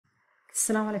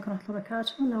Assalamu alaikum wa rahmatullahi wa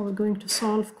barakatuh. Now we're going to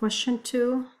solve question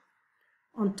 2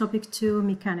 on topic 2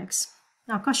 mechanics.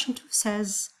 Now question 2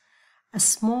 says a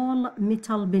small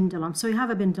metal pendulum. So you have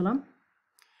a pendulum.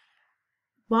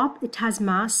 Bob, it has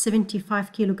mass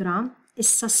 75 kilogram, is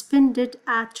suspended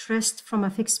at rest from a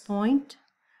fixed point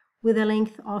with a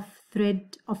length of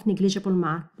thread of negligible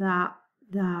mass.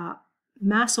 The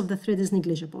mass of the thread is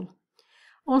negligible.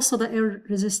 Also the air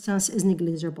resistance is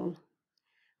negligible.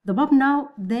 The bob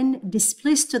now then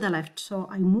displaced to the left. So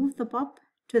I move the bob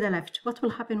to the left. What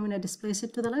will happen when I displace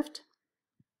it to the left?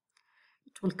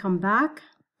 It will come back.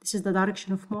 This is the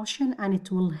direction of motion, and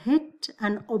it will hit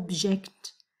an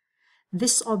object.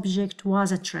 This object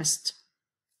was at rest.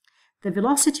 The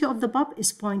velocity of the bob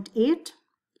is 0.8.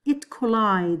 It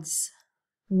collides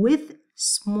with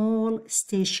small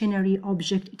stationary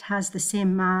object. It has the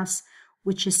same mass,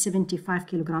 which is 75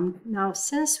 kilogram. Now,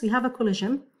 since we have a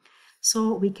collision,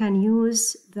 so we can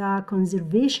use the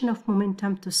conservation of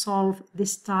momentum to solve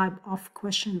this type of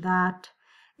question that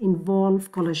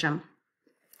involve collision.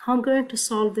 How I'm going to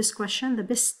solve this question? The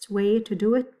best way to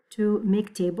do it, to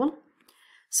make table.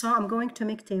 So I'm going to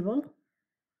make table.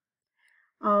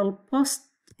 I'll post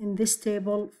in this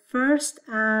table first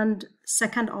and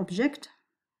second object.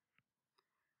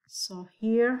 So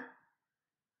here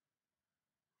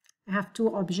I have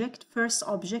two objects. First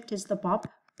object is the bob.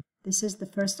 This is the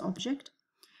first object.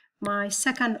 My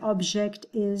second object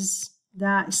is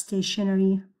the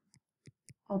stationary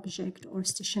object or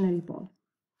stationary ball.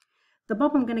 The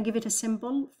bob, I'm going to give it a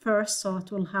symbol first, so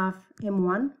it will have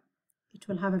m1. It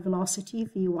will have a velocity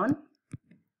v1,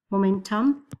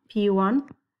 momentum p1,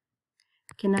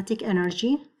 kinetic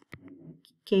energy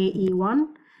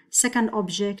ke1. Second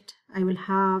object, I will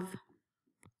have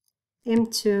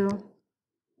m2,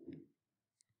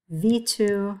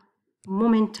 v2,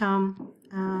 momentum,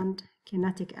 and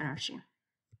kinetic energy.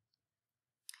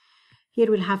 Here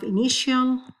we'll have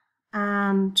initial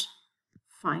and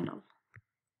final.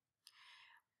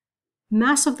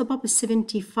 Mass of the bob is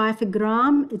 75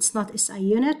 gram. It's not SI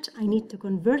unit. I need to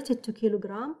convert it to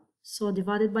kilogram. So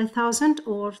divided by 1000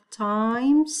 or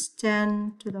times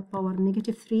 10 to the power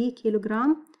negative 3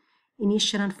 kilogram.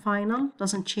 Initial and final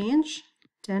doesn't change.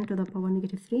 10 to the power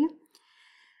negative 3.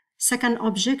 Second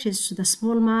object is the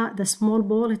small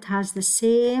ball. It has the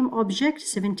same object,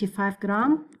 75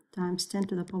 gram times 10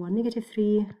 to the power negative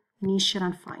 3, initial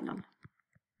and final.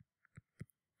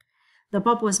 The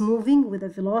bob was moving with a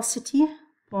velocity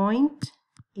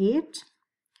 0.8,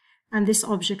 and this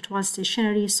object was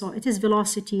stationary, so it is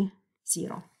velocity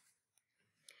 0.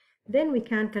 Then we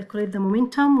can calculate the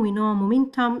momentum. We know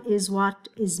momentum is what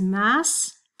is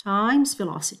mass times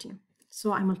velocity.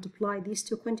 So I multiply these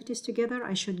two quantities together.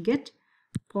 I should get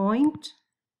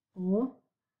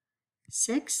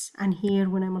 0.06. And here,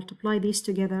 when I multiply these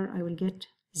together, I will get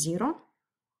 0.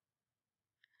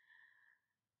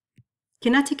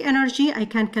 Kinetic energy, I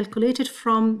can calculate it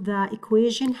from the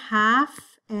equation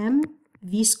half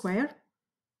mv squared.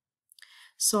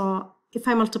 So if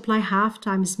I multiply half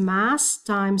times mass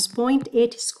times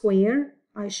 0.8 squared,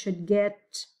 I should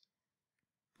get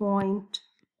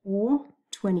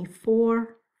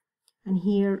 0.024, and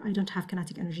here I don't have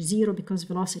kinetic energy 0 because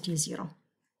velocity is 0.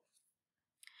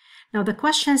 Now the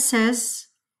question says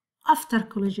after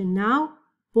collision, now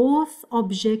both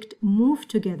objects move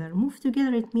together. Move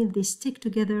together, it means they stick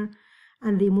together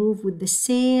and they move with the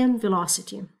same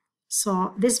velocity.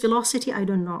 So this velocity, I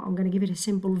don't know. I'm going to give it a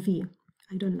symbol v.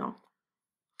 I don't know.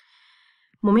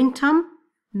 Momentum,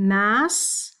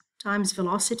 mass times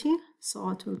velocity. So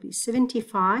it will be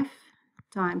 75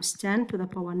 times 10 to the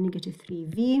power negative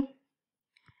 3v.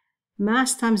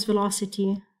 Mass times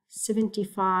velocity,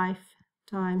 75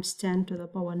 times 10 to the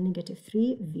power negative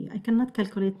 3v. I cannot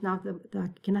calculate now the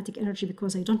kinetic energy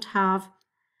because I don't have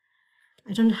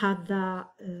the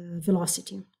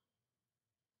velocity.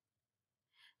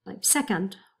 Like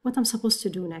second, what I'm supposed to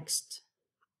do next?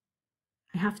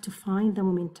 I have to find the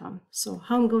momentum. So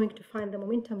how I'm going to find the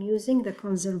momentum? Using the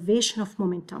conservation of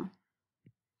momentum.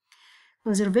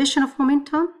 Conservation of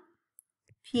momentum,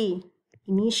 P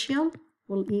initial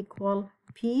will equal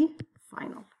P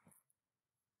final.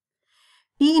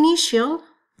 P initial,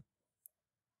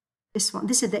 this one,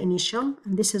 this is the initial,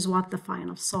 and this is what the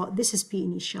final. So this is P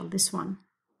initial, this one,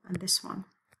 and this one.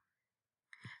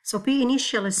 So P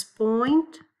initial is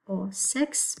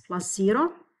 0.06 plus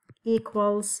 0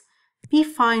 equals P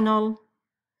final.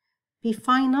 P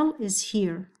final is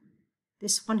here,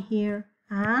 this one here,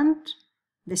 and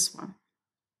this one.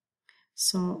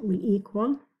 So will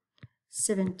equal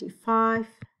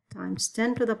 75 times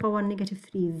 10 to the power negative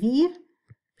 3v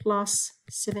plus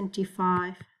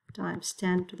 75 times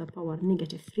 10 to the power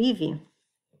negative 3v.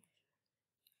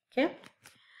 Okay.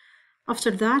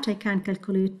 After that, I can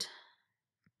calculate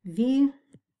v.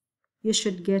 You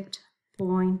should get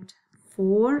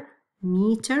 0.4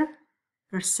 meter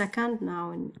per second.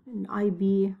 Now in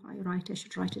IB, I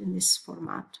should write it in this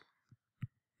format.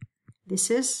 This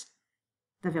is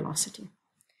the velocity.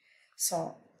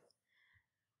 So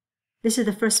this is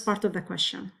the first part of the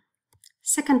question.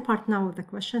 Second part now of the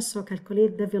question, so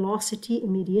calculate the velocity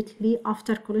immediately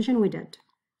after collision we did.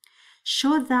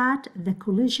 Show that the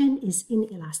collision is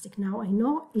inelastic. Now I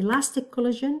know elastic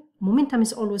collision, momentum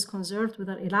is always conserved,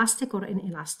 whether elastic or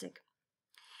inelastic.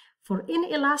 For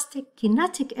inelastic,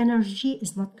 kinetic energy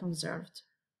is not conserved,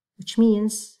 which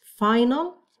means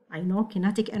final, I know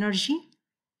kinetic energy.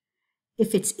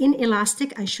 If it's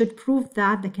inelastic, I should prove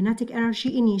that the kinetic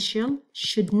energy initial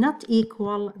should not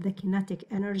equal the kinetic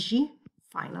energy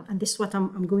final. And this is what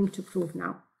I'm going to prove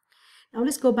now. Now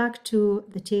let's go back to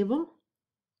the table.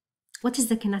 What is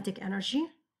the kinetic energy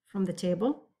from the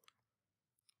table?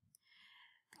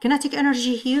 Kinetic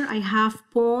energy here, I have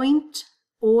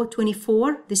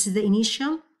 0.024. This is the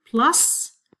initial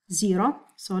plus 0.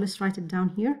 So let's write it down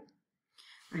here.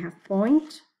 I have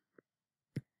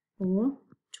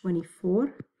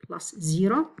 0.024 plus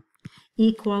 0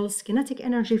 equals kinetic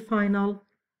energy final.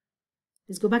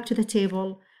 Let's go back to the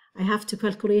table. I have to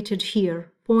calculate it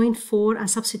here, 0.4, and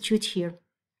substitute here.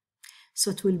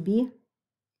 So it will be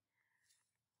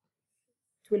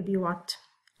what?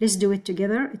 Let's do it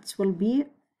together. It will be,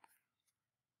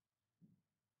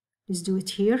 let's do it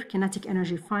here, kinetic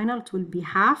energy final. It will be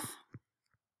half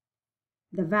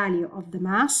the value of the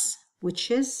mass,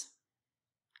 which is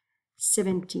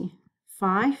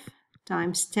 75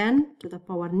 times 10 to the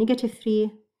power negative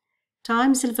 3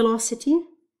 times the velocity,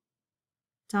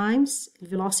 times the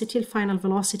velocity, the final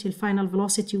velocity. The final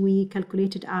velocity we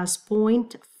calculated as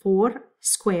 0.4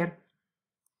 square.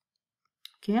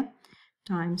 Okay,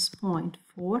 times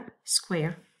 0.4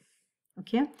 square.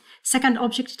 Okay, second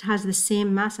object, it has the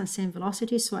same mass and same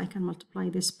velocity, so I can multiply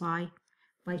this by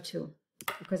 2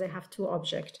 because I have two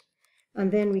objects.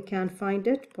 And then we can find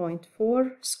it,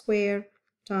 0.4 square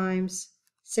times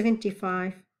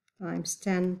 75 times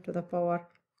 10 to the power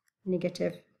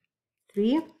negative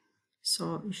 3.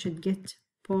 So you should get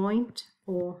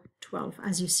 0.012.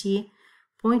 As you see,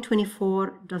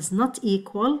 0.24 does not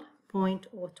equal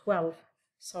 0.012.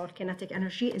 So our kinetic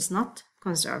energy is not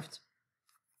conserved.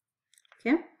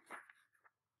 Okay.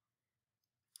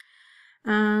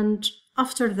 And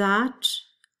after that,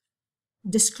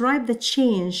 describe the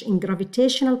change in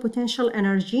gravitational potential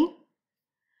energy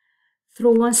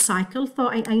through one cycle. So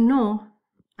I know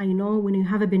when you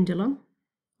have a pendulum,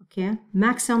 okay,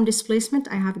 maximum displacement,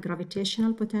 I have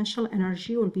gravitational potential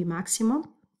energy will be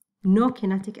maximum, no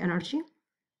kinetic energy.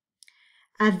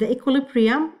 At the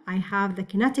equilibrium, I have the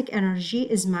kinetic energy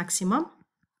is maximum,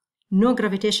 no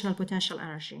gravitational potential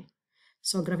energy.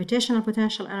 So gravitational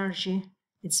potential energy,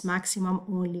 it's maximum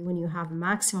only when you have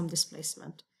maximum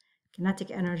displacement. Kinetic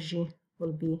energy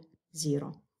will be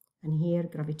 0. And here,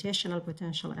 gravitational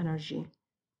potential energy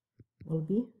will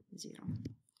be 0.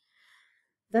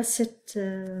 That's it,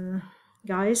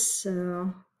 guys.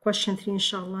 Question 3,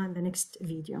 inshallah, in the next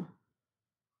video.